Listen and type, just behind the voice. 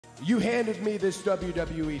You handed me this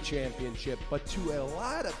WWE Championship, but to a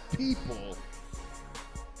lot of people,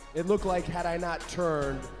 it looked like had I not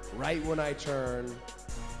turned right when I turned,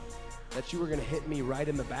 that you were gonna hit me right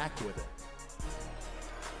in the back with it.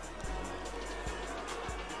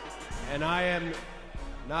 And I am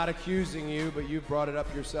not accusing you, but you brought it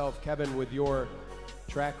up yourself, Kevin, with your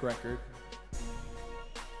track record.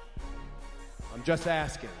 I'm just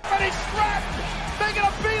asking. And he's strapped, making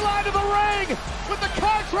a beeline to the ring with the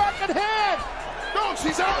contract in hand. No,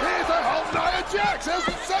 she's out here to help Nia Jax, as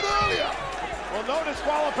we said earlier. Well, no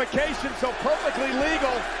disqualification, so perfectly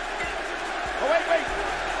legal. Oh, wait.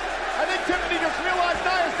 I think Tiffany just realized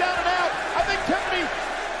Nia's down and out. I think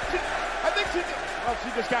she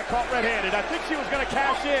just got caught red-handed. I think she was going to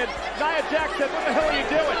cash in. Nia Jax said, what the hell are you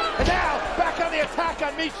doing? And now, back on the attack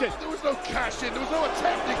on Michin. There was no cash in. There was no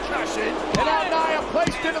attempted cash in. And now Nia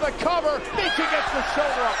placed into the cover. Michin gets the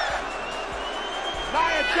shoulder up.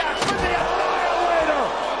 Nia Jax with the Annihilator.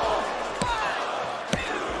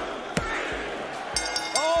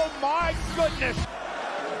 Oh, my goodness.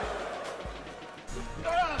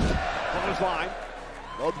 On his line.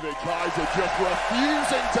 Ludwig Kaiser just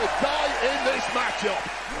refusing to die in this matchup.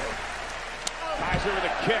 Kaiser with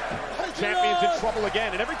a kick. Champion's in trouble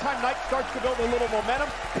again. And every time Knight starts to build a little momentum,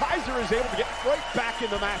 Kaiser is able to get right back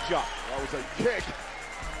in the matchup. That was a kick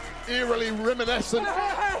eerily reminiscent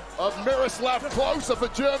of Miroslav Klose for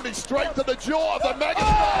Germany, straight to the jaw of the megastar.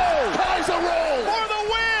 Oh! Kaiser roll! For the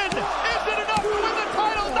win! Is it enough to win the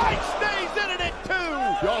title? Knight stays in it at 2!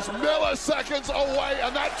 Just milliseconds away,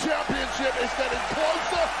 and that championship is getting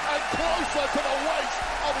closer and closer to the waist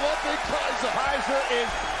of Ludwig Kaiser. Kaiser is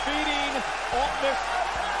feeding off this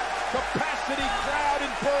capacity crowd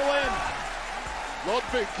in Berlin.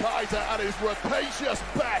 Ludwig Kaiser at his rapacious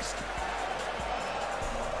best.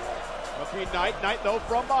 Between Knight though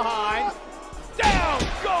from behind. Down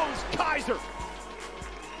goes Kaiser.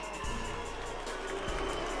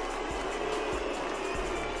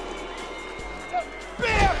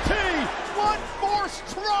 BFT, one force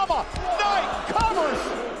trauma. Knight covers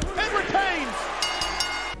and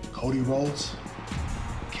retains. Cody Rhodes,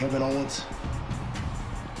 Kevin Owens,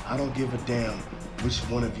 I don't give a damn which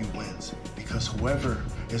one of you wins, because whoever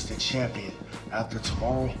is the champion after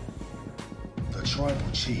tomorrow, the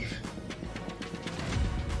tribal chief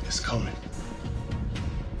is coming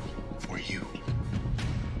for you.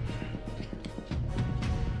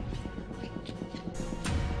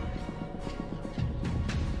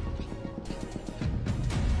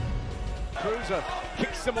 Crews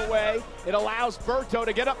kicks him away. It allows Berto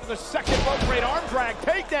to get up to the second rope, great arm drag,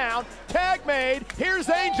 takedown, tag made. Here's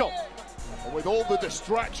Angel. And with all the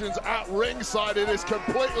distractions at ringside, it is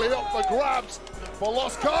completely up for grabs for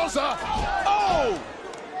Los Garza. Oh!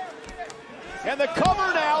 And the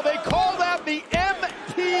cover now, they called out the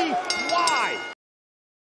MTV.